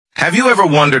Have you ever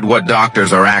wondered what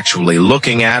doctors are actually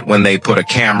looking at when they put a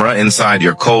camera inside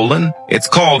your colon? It's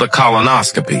called a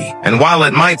colonoscopy, and while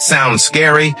it might sound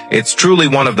scary, it's truly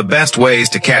one of the best ways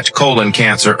to catch colon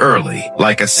cancer early,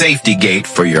 like a safety gate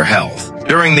for your health.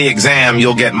 During the exam,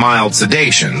 you'll get mild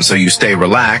sedation, so you stay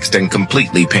relaxed and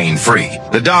completely pain-free.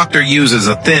 The doctor uses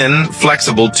a thin,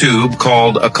 flexible tube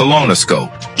called a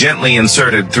colonoscope, gently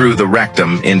inserted through the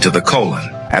rectum into the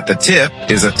colon. At the tip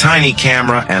is a tiny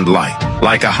camera and light,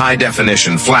 like a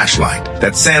high-definition flashlight,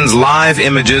 that sends live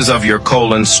images of your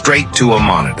colon straight to a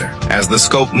monitor. As the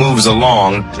scope moves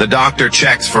along, the doctor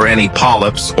checks for any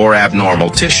polyps or abnormal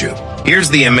tissue. Here's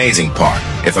the amazing part.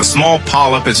 If a small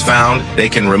polyp is found, they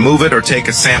can remove it or take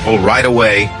a sample right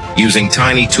away using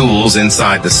tiny tools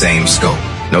inside the same scope.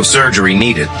 No surgery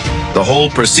needed. The whole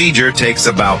procedure takes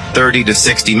about 30 to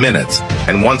 60 minutes,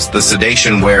 and once the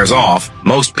sedation wears off,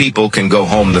 most people can go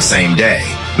home the same day.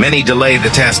 Many delay the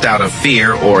test out of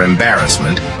fear or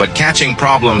embarrassment, but catching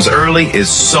problems early is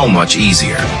so much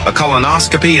easier. A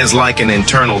colonoscopy is like an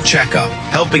internal checkup,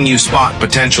 helping you spot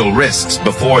potential risks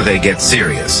before they get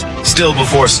serious. Still,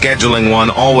 before scheduling one,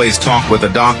 always talk with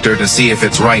a doctor to see if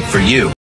it's right for you.